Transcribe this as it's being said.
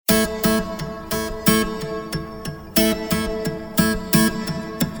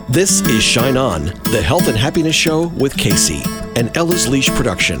This is Shine On, the health and happiness show with Casey, an Ella's Leash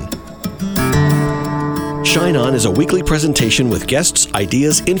production. Shine On is a weekly presentation with guests,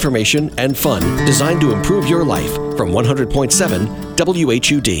 ideas, information, and fun designed to improve your life from 100.7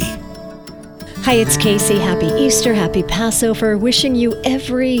 WHUD. Hi, it's Casey. Happy Easter, happy Passover. Wishing you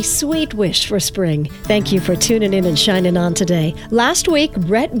every sweet wish for spring. Thank you for tuning in and shining on today. Last week,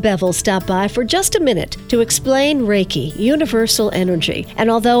 Brett Bevel stopped by for just a minute to explain Reiki, universal energy.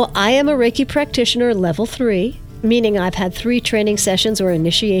 And although I am a Reiki practitioner level 3, meaning I've had 3 training sessions or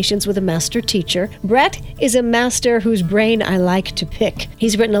initiations with a master teacher, Brett is a master whose brain I like to pick.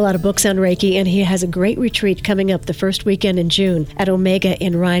 He's written a lot of books on Reiki, and he has a great retreat coming up the first weekend in June at Omega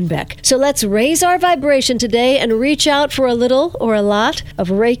in Rhinebeck. So let's raise our vibration today and reach out for a little or a lot of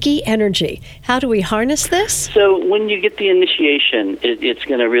Reiki energy. How do we harness this? So when you get the initiation, it's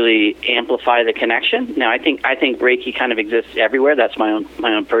going to really amplify the connection. Now, I think Reiki kind of exists everywhere. That's my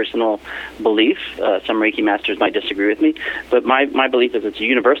own personal belief. Some Reiki masters might disagree with me, but my belief is it's a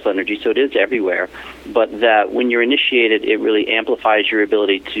universal energy, so it is everywhere, but that when you're initiated, it really amplifies your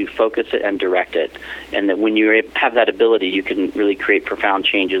ability to focus it and direct it, and that when you have that ability, you can really create profound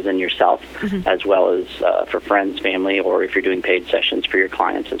changes in yourself, as well as for friends, family, or if you're doing paid sessions for your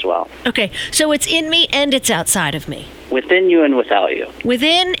clients as well. Okay, so it's in me and it's outside of me. Within you and without you.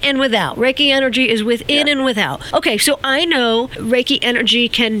 Within and without. Reiki energy is within and without. Okay, so I know Reiki energy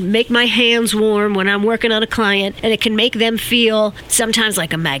can make my hands warm when I'm working on a client, and it can make them feel sometimes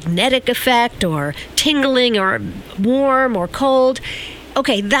like a magnetic effect or tingling or warm or cold.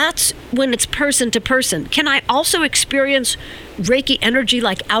 Okay, that's when it's person to person. Can I also experience Reiki energy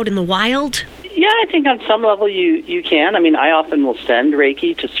like out in the wild? Yeah, I think on some level you can. I mean, I often will send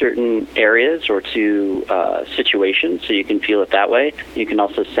Reiki to certain areas or to situations, so you can feel it that way. You can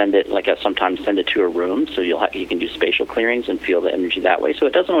also send it, sometimes send it to a room, so you can do spatial clearings and feel the energy that way. So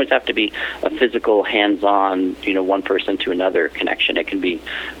it doesn't always have to be a physical, hands-on, one person to another connection. It can be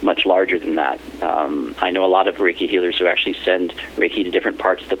much larger than that. I know a lot of Reiki healers who actually send Reiki to different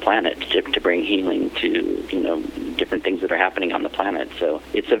parts of the planet to bring healing to, different things that are happening on the planet. So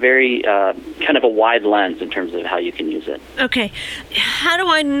it's a very kind of a wide lens in terms of how you can use it. Okay. How do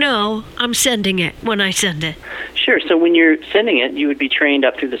I know I'm sending it when I send it? Sure. So when you're sending it, you would be trained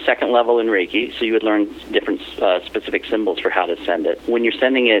up through the 2nd level in Reiki, so you would learn different specific symbols for how to send it. When you're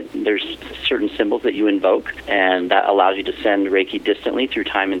sending it, there's certain symbols that you invoke, and that allows you to send Reiki distantly through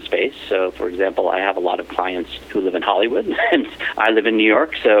time and space. So, for example, I have a lot of clients who live in Hollywood, and I live in New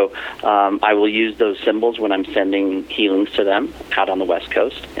York, so I will use those symbols when I'm sending healings to them out on the West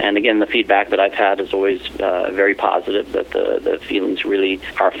Coast. And again, the feedback that I've had is always very positive, that the feelings really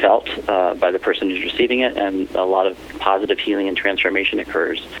are felt by the person who's receiving it, and a lot of positive healing and transformation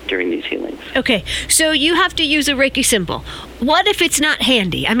occurs during these healings. Okay, so you have to use a Reiki symbol. What if it's not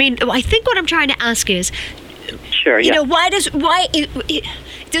handy? I mean, I think what I'm trying to ask is, sure, yeah. Why does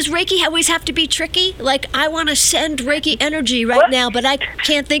Reiki always have to be tricky? Like, I want to send Reiki energy right now, but I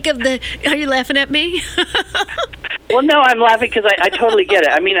can't think of are you laughing at me? Well, no, I'm laughing because I totally get it.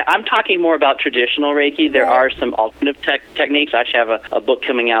 I mean, I'm talking more about traditional Reiki. There are some alternative techniques. I actually have a book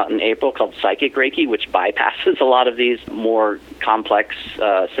coming out in April called Psychic Reiki, which bypasses a lot of these more complex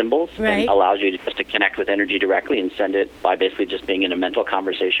symbols and allows you just to connect with energy directly and send it by basically just being in a mental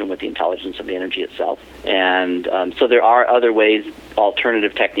conversation with the intelligence of the energy itself. And so there are other ways,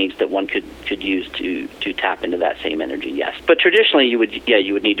 alternative techniques that one could use to tap into that same energy, yes. But traditionally, you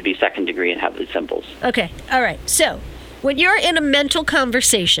would need to be 2nd degree and have the symbols. Okay, all right. So when you're in a mental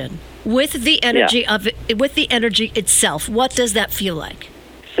conversation with the energy with the energy itself, what does that feel like?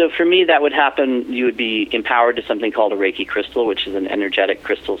 So for me, that would happen. You would be empowered to something called a Reiki crystal, which is an energetic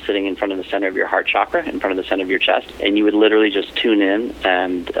crystal sitting in front of the center of your heart chakra, in front of the center of your chest. And you would literally just tune in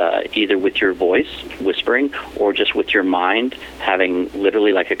and either with your voice, whispering, or just with your mind, having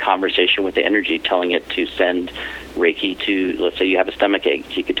literally like a conversation with the energy, telling it to send Reiki to, let's say you have a stomach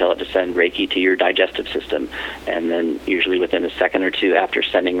ache, you could tell it to send Reiki to your digestive system. And then usually within a second or two after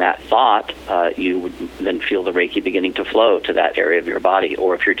sending that thought, you would then feel the Reiki beginning to flow to that area of your body.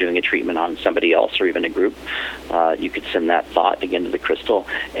 Or if you're doing a treatment on somebody else or even a group, you could send that thought again to the crystal,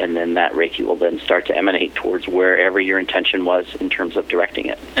 and then that Reiki will then start to emanate towards wherever your intention was in terms of directing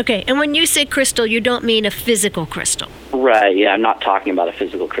it. Okay, and when you say crystal, you don't mean a physical crystal? Right, yeah, I'm not talking about a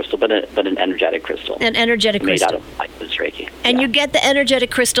physical crystal, but an energetic crystal. An energetic crystal. Made out of light is Reiki. And you get the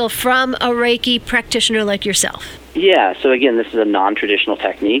energetic crystal from a Reiki practitioner like yourself. Yeah, so again, this is a non-traditional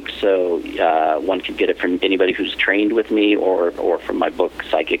technique, so one could get it from anybody who's trained with me or from my book,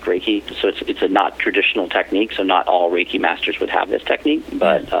 Psychic Reiki. So it's a not traditional technique, so not all Reiki masters would have this technique,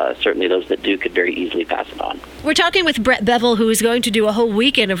 but certainly those that do could very easily pass it on. We're talking with Brett Bevel, who is going to do a whole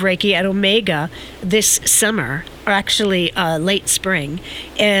weekend of Reiki at Omega this summer, or actually late spring,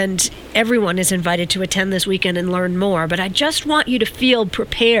 and everyone is invited to attend this weekend and learn more. But I just want you to feel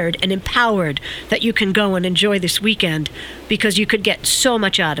prepared and empowered that you can go and enjoy this weekend, because you could get so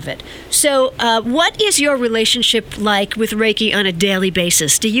much out of it. So what is your relationship like with Reiki on a daily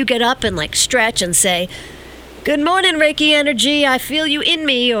basis? Do you get up and stretch and say, "Good morning, Reiki energy, I feel you in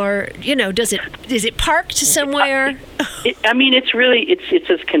me," or is it parked somewhere? It's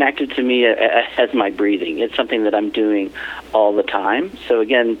as connected to me as my breathing. It's something that I'm doing all the time. So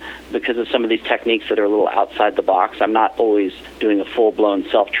again, because of some of these techniques that are a little outside the box, I'm not always doing a full-blown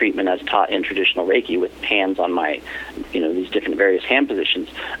self-treatment as taught in traditional Reiki with hands on my, these different various hand positions.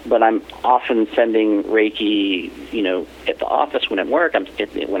 But I'm often sending Reiki, at the office when I'm at work.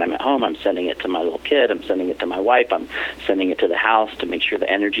 When I'm at home, I'm sending it to my little kid. I'm sending it to my wife. I'm sending it to the house to make sure the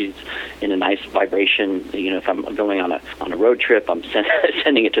energy's in a nice vibration. If I'm going on a road trip, I'm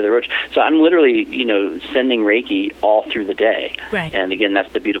sending it to the road trip. So I'm literally, sending Reiki all through the day. Right. And again,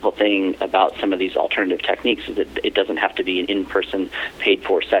 that's the beautiful thing about some of these alternative techniques, is that it doesn't have to be an in-person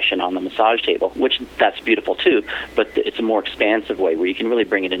paid-for session on the massage table, which that's beautiful too, but it's a more expansive way where you can really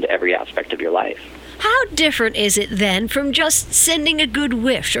bring it into every aspect of your life. How different is it then from just sending a good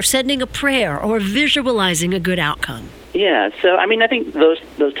wish or sending a prayer or visualizing a good outcome? Yeah, so I think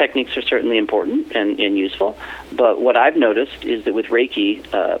those techniques are certainly important and useful, but what I've noticed is that with Reiki,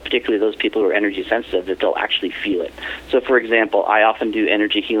 particularly those people who are energy sensitive, that they'll actually feel it. So for example, I often do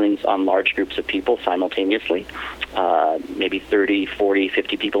energy healings on large groups of people simultaneously, maybe 30, 40,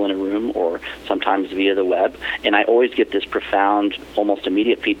 50 people in a room, or sometimes via the web, and I always get this profound, almost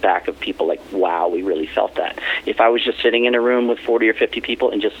immediate feedback of people like, wow, we really felt that. If I was just sitting in a room with 40 or 50 people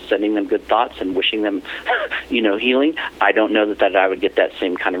and just sending them good thoughts and wishing them, healing, I don't know that I would get that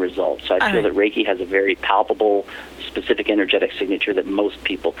same kind of result. So I feel that Reiki has a very palpable, specific energetic signature that most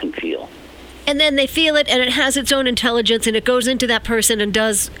people can feel. And then they feel it, and it has its own intelligence, and it goes into that person and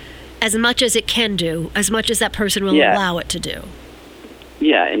does as much as it can do, as much as that person will allow it to do.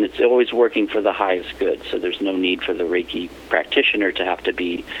 Yeah, and it's always working for the highest good, so there's no need for the Reiki practitioner to have to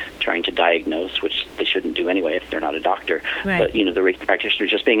be trying to diagnose, which they shouldn't do anyway if they're not a doctor. Right. But, the Reiki practitioner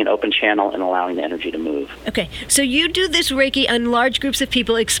is just being an open channel and allowing the energy to move. Okay, so you do this Reiki on large groups of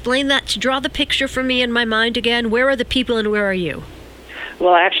people. Explain that, draw the picture for me in my mind again. Where are the people and where are you?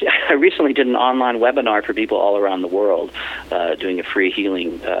 Well, actually, I recently did an online webinar for people all around the world, doing a free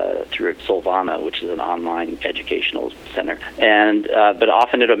healing through Solvana, which is an online educational center. And but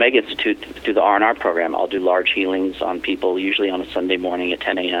often at Omega Institute, through the R&R program, I'll do large healings on people, usually on a Sunday morning at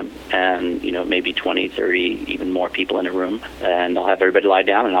 10 a.m., and, maybe 20, 30, even more people in a room. And I'll have everybody lie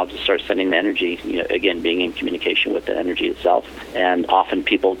down, and I'll just start sending the energy, again, being in communication with the energy itself. And often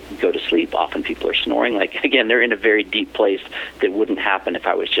people go to sleep. Often people are snoring. Again, they're in a very deep place that wouldn't happen if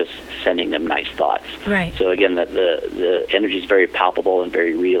I was just sending them nice thoughts. Right. So again, the energy is very palpable and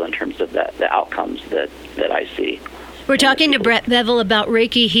very real in terms of the outcomes that I see. We're talking to Brett Bevel about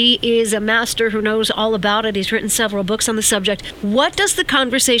Reiki. He is a master who knows all about it. He's written several books on the subject. What does the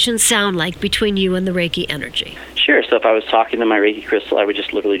conversation sound like between you and the Reiki energy? Sure. So if I was talking to my Reiki crystal, I would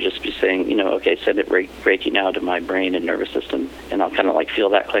just literally just be saying, okay, send it Reiki now to my brain and nervous system, and I'll kind of feel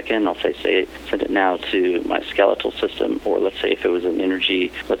that click in. I'll say send it now to my skeletal system, or let's say if it was an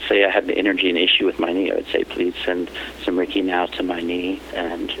energy, let's say I had the energy and issue with my knee, I would say please send some Reiki now to my knee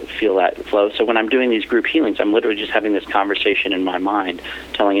and feel that flow. So when I'm doing these group healings, I'm literally just having this conversation in my mind,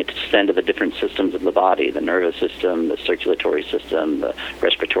 telling it to send to the different systems of the body, the nervous system, the circulatory system, the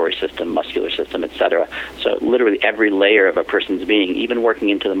respiratory system, muscular system, etc. So literally every layer of a person's being, even working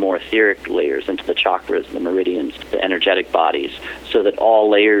into the more etheric layers, into the chakras, the meridians, the energetic bodies, so that all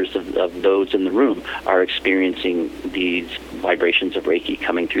layers of those in the room are experiencing these vibrations of Reiki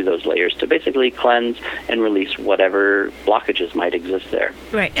coming through those layers to basically cleanse and release whatever blockages might exist there.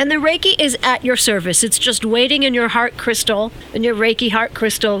 Right. And the Reiki is at your service. It's just waiting in your heart crystal, in your Reiki heart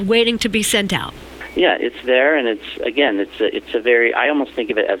crystal, waiting to be sent out. Yeah, it's there, and it's a very, I almost think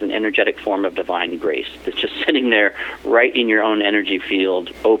of it as an energetic form of divine grace. It's just sitting there right in your own energy field,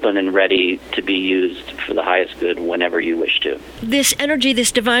 open and ready to be used for the highest good whenever you wish to. This energy,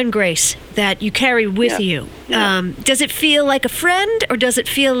 this divine grace that you carry with you, does it feel like a friend, or does it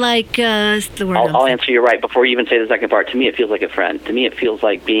feel like the word? I'll answer you right before you even say the second part. To me, it feels like a friend. To me, it feels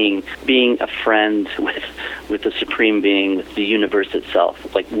like being a friend with the Supreme Being, with the universe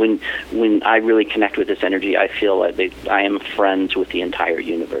itself. Like when I really connect with this energy, I feel like I am friends with the entire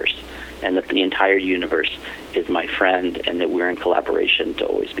universe, and that the entire universe is my friend, and that we're in collaboration to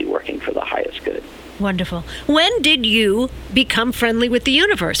always be working for the highest good. Wonderful. When did you become friendly with the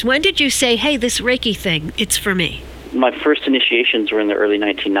universe? When did you say, hey, this Reiki thing, it's for me? My first initiations were in the early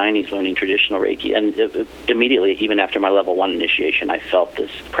 1990s, learning traditional Reiki, and immediately, even after my level 1 initiation, I felt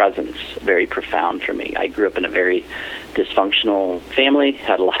this presence very profound for me. I grew up in a very dysfunctional family,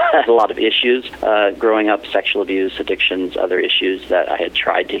 had a lot of issues growing up, sexual abuse, addictions, other issues that I had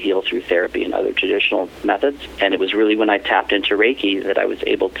tried to heal through therapy and other traditional methods. And it was really when I tapped into Reiki that I was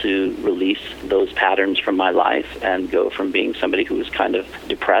able to release those patterns from my life and go from being somebody who was kind of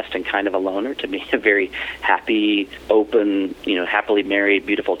depressed and kind of a loner to being a very happy, open, happily married,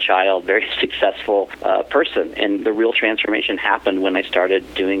 beautiful child, very successful person. And the real transformation happened when I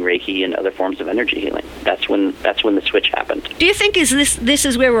started doing Reiki and other forms of energy healing. That's when the switch happened. Do you think this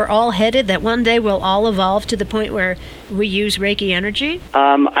is where we're all headed, that one day we'll all evolve to the point where we use Reiki energy?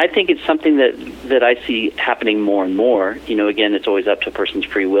 I think it's something that I see happening more and more. Again, it's always up to a person's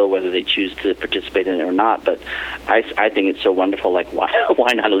free will whether they choose to participate in it or not, but I think it's so wonderful, like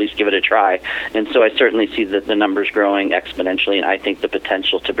why not at least give it a try? And so I certainly see that the numbers growing exponentially, and I think the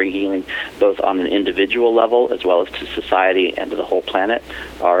potential to bring healing both on an individual level as well as to society and to the whole planet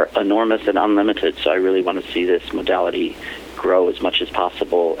are enormous and unlimited. So I really want to see this modality grow as much as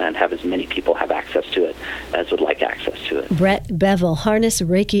possible and have as many people have access to it as would like access to it. Brett Bevel, Harness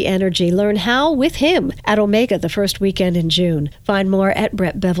Reiki Energy. Learn how with him at Omega the first weekend in June. Find more at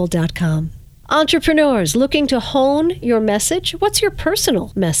brettbevel.com. Entrepreneurs looking to hone your message? What's your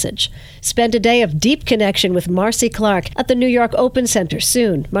personal message? Spend a day of deep connection with Marcy Clark at the New York Open Center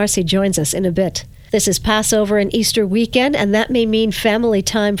soon. Marcy joins us in a bit. This is Passover and Easter weekend, and that may mean family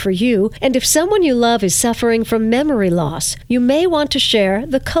time for you. And if someone you love is suffering from memory loss, you may want to share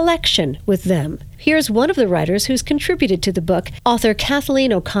The Collection with them. Here's one of the writers who's contributed to the book, author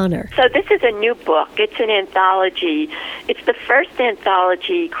Kathleen O'Connor. So this is a new book. It's an anthology. It's the first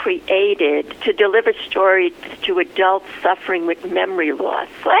anthology created to deliver stories to adults suffering with memory loss.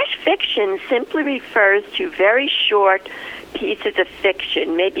 Flash fiction simply refers to very short pieces of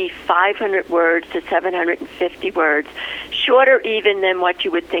fiction, maybe 500 words to 750 words, shorter even than what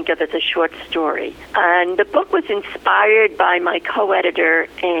you would think of as a short story. And the book was inspired by my co-editor,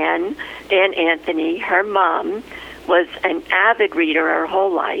 Ann Anthony. Her mom was an avid reader her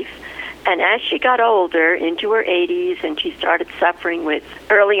whole life. And as she got older, into her 80s, and she started suffering with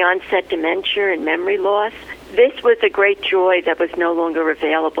early onset dementia and memory loss, this was a great joy that was no longer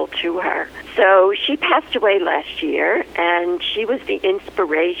available to her. So she passed away last year, and she was the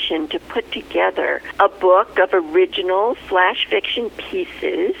inspiration to put together a book of original flash fiction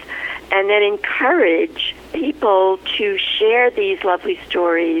pieces and then encourage people to share these lovely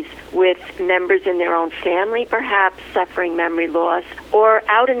stories with members in their own family, perhaps suffering memory loss, or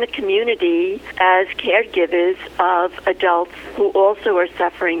out in the community as caregivers of adults who also are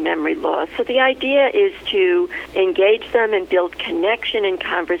suffering memory loss. So the idea is to engage them and build connection and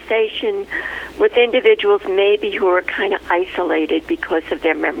conversation with individuals maybe who are kind of isolated because of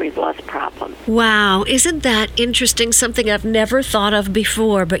their memory loss problem. Wow, isn't that interesting? Something I've never thought of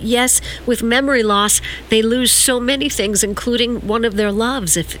before. But yes, with memory loss, they lose so many things, including one of their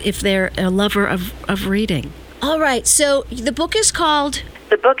loves, if they're a lover of reading. All right, so the book is called?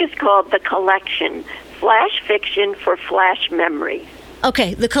 The book is called The Collection, Flash Fiction for Flash Memory.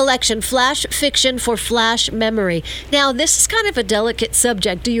 Okay, The Collection, Flash Fiction for Flash Memory. Now, this is kind of a delicate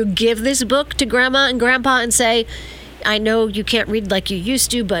subject. Do you give this book to Grandma and Grandpa and say, I know you can't read like you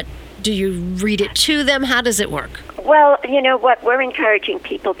used to, but do you read it to them? How does it work? Well, what we're encouraging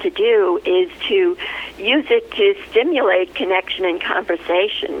people to do is to use it to stimulate connection and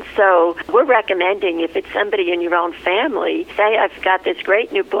conversation. So we're recommending, if it's somebody in your own family, say, I've got this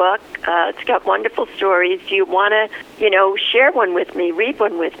great new book, it's got wonderful stories, do you want to, share one with me, read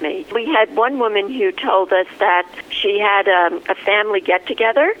one with me? We had one woman who told us that she had a family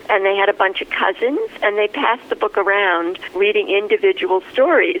get-together, and they had a bunch of cousins, and they passed the book around reading individual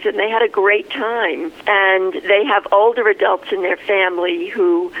stories, and they had a great time. And they have older adults in their family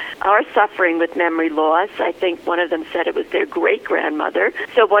who are suffering with memory loss. I think one of them said it was their great-grandmother.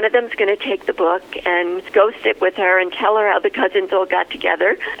 So one of them's going to take the book and go sit with her and tell her how the cousins all got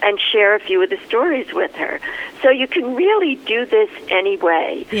together and share a few of the stories with her. So you can really do this any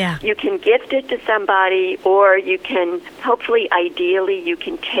way. Yeah. You can gift it to somebody, or you can, hopefully, ideally, you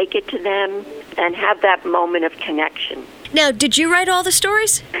can take it to them and have that moment of connection. Now, did you write all the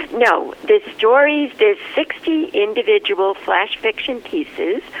stories? No, there's 60 individual flash fiction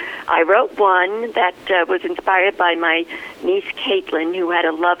pieces. I wrote one that was inspired by my niece Caitlin, who had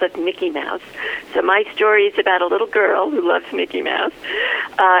a love of Mickey Mouse. So my story is about a little girl who loves Mickey Mouse.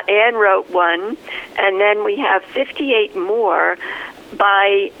 Anne wrote one, and then we have 58 more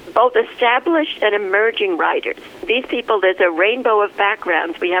by both established and emerging writers. These people, there's a rainbow of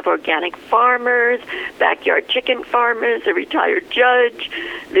backgrounds. We have organic farmers, backyard chicken farmers, a retired judge,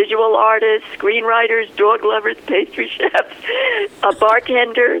 visual artists, screenwriters, dog lovers, pastry chefs, a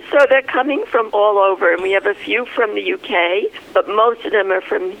bartender. So they're coming from all over, and we have a few from the UK, but most of them are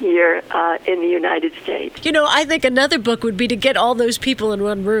from here in the United States. You know, I think another book would be to get all those people in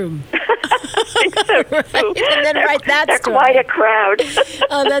one room. I think so, too. Right? And then write that they're story. Quite a crowd.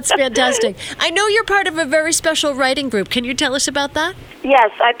 Oh, that's fantastic. I know you're part of a very special writing group. Can you tell us about that?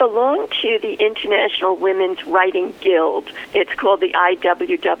 Yes, I belong to the International Women's Writing Guild. It's called the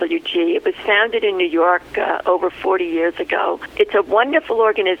IWWG. It was founded in New York over 40 years ago. It's a wonderful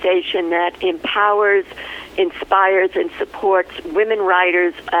organization that empowers, inspires, and supports women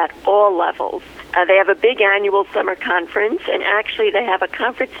writers at all levels. They have a big annual summer conference, and actually they have a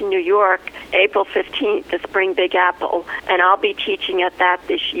conference in New York, April 15th, the Spring Big Apple, and I'll be teaching at that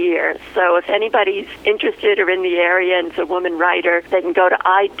this year. So if anybody's interested or in the area and is a woman writer, they can go to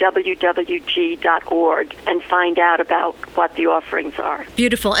iwwg.org and find out about what the offerings are.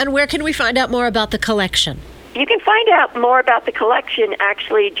 Beautiful. And where can we find out more about the collection? You can find out more about the collection,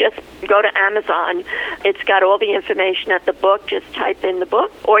 actually, just go to Amazon. It's got all the information at the book. Just type in the book.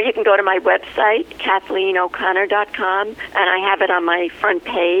 Or you can go to my website, KathleenO'Connor.com, and I have it on my front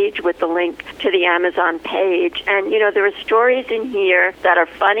page with the link to the Amazon page. And, you know, there are stories in here that are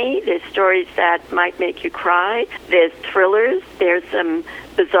funny. There's stories that might make you cry. There's thrillers. There's some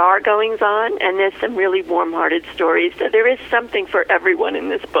bizarre goings-on, and there's some really warm-hearted stories. So there is something for everyone in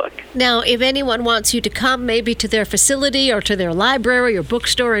this book. Now, if anyone wants you to come maybe to their facility or to their library or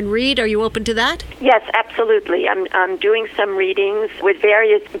bookstore and read, are you open to that? Yes, absolutely. I'm doing some readings with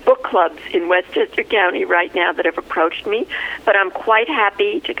various book clubs in Westchester County right now that have approached me, but I'm quite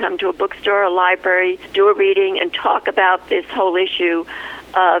happy to come to a bookstore, a library, do a reading, and talk about this whole issue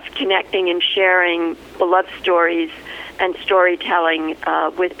of connecting and sharing beloved stories and storytelling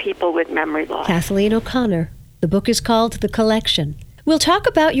with people with memory loss. Kathleen O'Connor. The book is called The Collection. We'll talk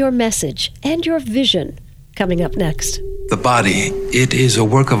about your message and your vision coming up next. The body, it is a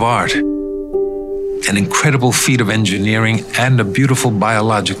work of art, an incredible feat of engineering, and a beautiful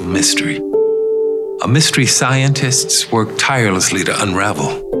biological mystery. A mystery scientists work tirelessly to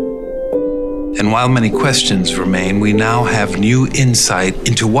unravel. And while many questions remain, we now have new insight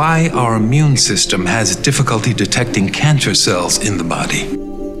into why our immune system has difficulty detecting cancer cells in the body.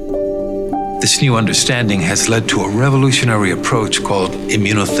 This new understanding has led to a revolutionary approach called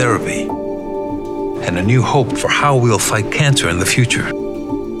immunotherapy, and a new hope for how we'll fight cancer in the future.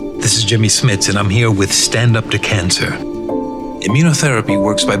 This is Jimmy Smits, and I'm here with Stand Up to Cancer. Immunotherapy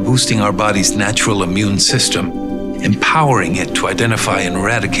works by boosting our body's natural immune system, empowering it to identify and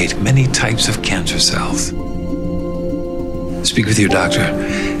eradicate many types of cancer cells. Speak with your doctor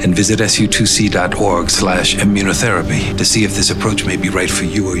and visit su2c.org/immunotherapy to see if this approach may be right for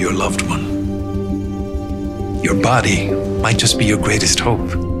you or your loved one. Your body might just be your greatest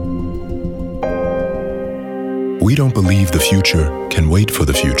hope. We don't believe the future can wait for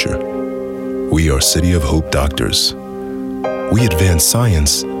the future. We are City of Hope doctors. We advance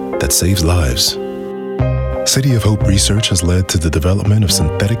science that saves lives. City of Hope research has led to the development of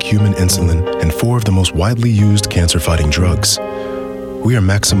synthetic human insulin and 4 of the most widely used cancer-fighting drugs. We are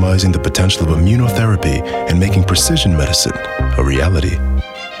maximizing the potential of immunotherapy and making precision medicine a reality.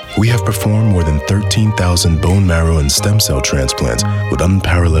 We have performed more than 13,000 bone marrow and stem cell transplants with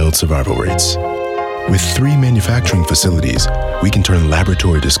unparalleled survival rates. With 3 manufacturing facilities, we can turn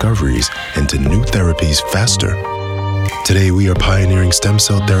laboratory discoveries into new therapies faster. Today, we are pioneering stem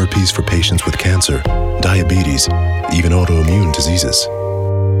cell therapies for patients with cancer, diabetes, even autoimmune diseases.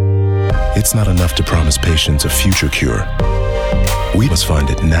 It's not enough to promise patients a future cure. We must find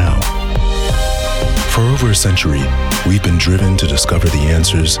it now. For over a century, we've been driven to discover the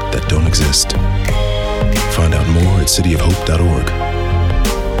answers that don't exist. Find out more at cityofhope.org.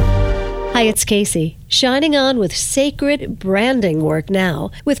 Hi, it's Casey, shining on with sacred branding work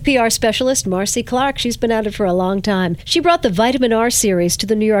now with PR specialist Marcy Clark. She's been at it for a long time. She brought the Vitamin R series to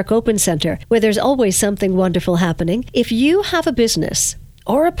the New York Open Center, where there's always something wonderful happening. If you have a business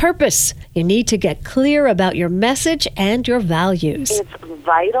or a purpose, you need to get clear about your message and your values. It's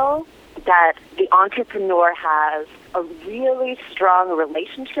vital that the entrepreneur has a really strong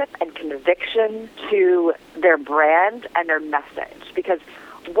relationship and conviction to their brand and their message, because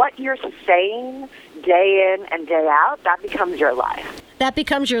what you're saying day in and day out, that becomes your life. That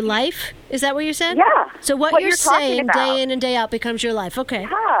becomes your life? Is that what you said? Yeah. So what you're saying about, day in and day out becomes your life. Okay.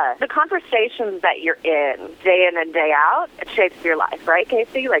 Yeah. The conversations that you're in and day out, it shapes your life, right,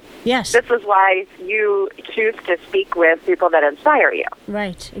 Casey? Like, yes. This is why you choose to speak with people that inspire you.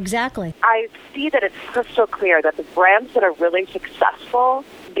 Right. Exactly. I see that it's crystal clear that the brands that are really successful,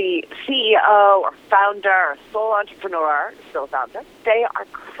 the CEO or founder or sole entrepreneur, still founder, they are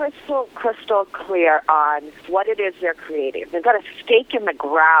crystal clear on what it is they're creating. They've got a stake in the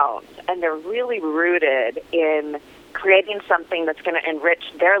ground, and they're really rooted in creating something that's going to enrich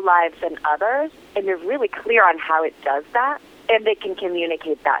their lives and others, and they're really clear on how it does that, and they can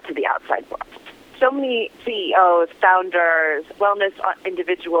communicate that to the outside world. So many CEOs, founders, wellness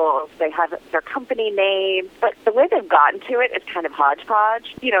individuals, they have their company name, but the way they've gotten to it is kind of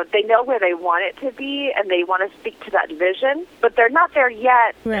hodgepodge. You know, they know where they want it to be, and they want to speak to that vision, but they're not there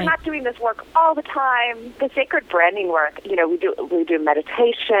yet. Right. They're not doing this work all the time. The sacred branding work, you know, we do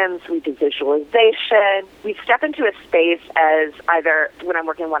meditations, we do visualization. We step into a space as either when I'm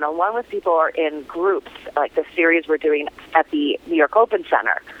working one-on-one with people or in groups, like the series we're doing at the New York Open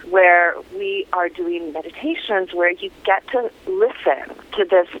Center, where we are doing meditations where you get to listen to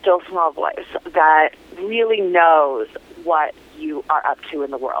this still small voice that really knows what you are up to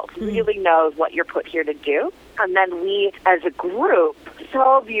in the world, really knows what you're put here to do. And then we, as a group,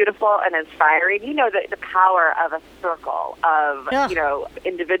 so beautiful and inspiring. You know, the power of a circle of, you know,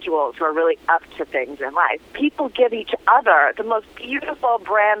 individuals who are really up to things in life. People give each other the most beautiful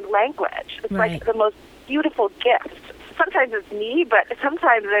brand language. It's like the most beautiful gift. Sometimes it's me, but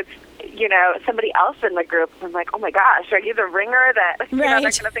sometimes it's, you know, somebody else in the group. I'm like, oh my gosh, are you the ringer that, you know, they're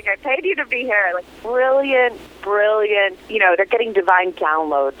going to think I paid you to be here? Like, brilliant, you know, they're getting divine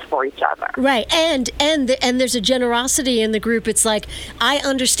downloads for each other. Right. And there's a generosity in the group. It's like, I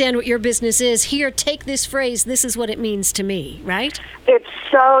understand what your business is. Here, take this phrase. This is what it means to me, right? It's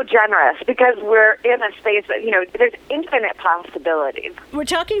so generous because we're in a space that, you know, there's infinite possibilities. We're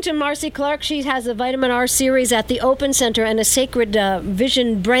talking to Marcy Clark. She has a Vitamin R series at the Open Center and a Sacred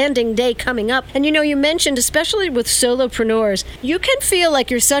Vision Branding Day coming up. And, you know, you mentioned, especially with solopreneurs, you can feel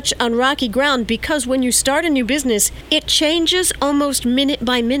like you're such on rocky ground because when you start a new business, it changes almost minute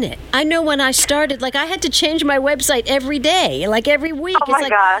by minute. I know when I started, like, I had to change my website every day, like every week. Oh, my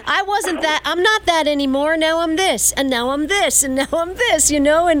gosh. I wasn't that, I'm not that anymore. Now I'm this, and now I'm this, and now I'm this, you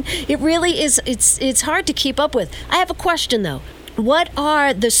know, and it really is, it's hard to keep up with. I have a question, though. What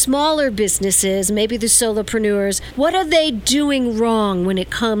are the smaller businesses, maybe the solopreneurs, what are they doing wrong when it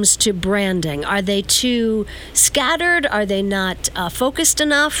comes to branding? Are they too scattered? Are they not focused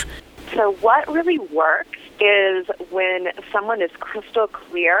enough? So what really works is when someone is crystal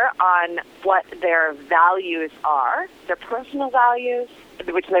clear on what their values are, their personal values,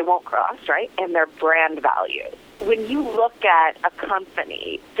 which they won't cross, right, and their brand values. When you look at a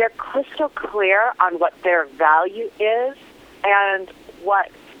company, they're crystal clear on what their value is and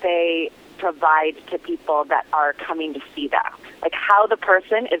what they provide to people that are coming to see them. Like how the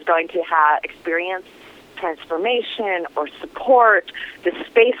person is going to experience transformation or support, the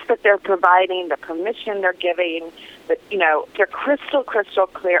space that they're providing, the permission they're giving, that, you know, they're crystal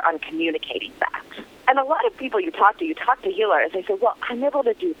clear on communicating that. And a lot of people you talk to healers, they say, well, I'm able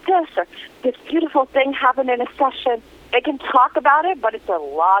to do this, or this beautiful thing happened in a session. They can talk about it, but it's a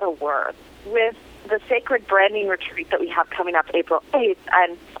lot of work. With the Sacred Branding Retreat that we have coming up April 8th,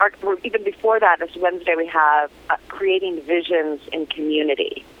 and even before that, this Wednesday, we have Creating Visions in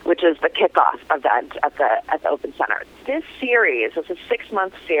Community, which is the kickoff event at the Open Center. This series is a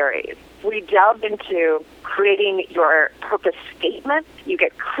 6-month series. We delved into creating your purpose statement. You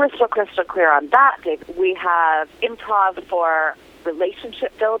get crystal clear on that. We have improv for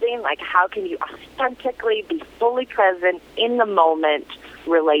relationship building, like how can you authentically be fully present in the moment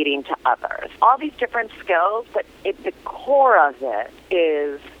relating to others. All these different skills, but at the core of it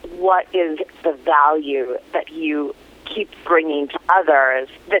is what is the value that you keep bringing to others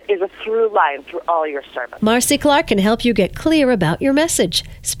that is a through line through all your service. Marcy Clark can help you get clear about your message.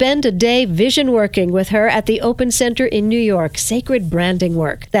 Spend a day vision working with her at the Open Center in New York. Sacred branding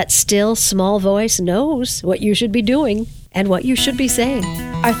work. That still small voice knows what you should be doing and what you should be saying.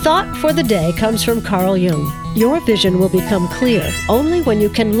 Our thought for the day comes from Carl Jung. Your vision will become clear only when you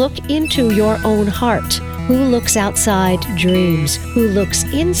can look into your own heart. Who looks outside dreams. Who looks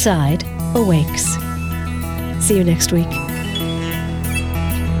inside awakes. See you next week.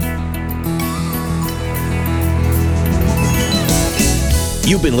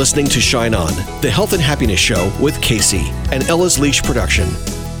 You've been listening to Shine On, the Health and Happiness Show with Casey, an Ella's Leash production.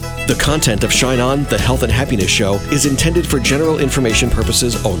 The content of Shine On, the Health and Happiness Show is intended for general information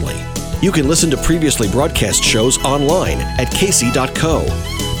purposes only. You can listen to previously broadcast shows online at casey.co.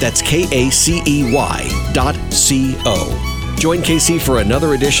 That's KACEY.co. Join Casey for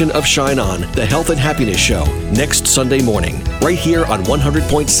another edition of Shine On, the Health and Happiness Show, next Sunday morning, right here on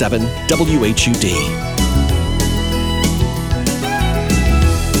 100.7 WHUD.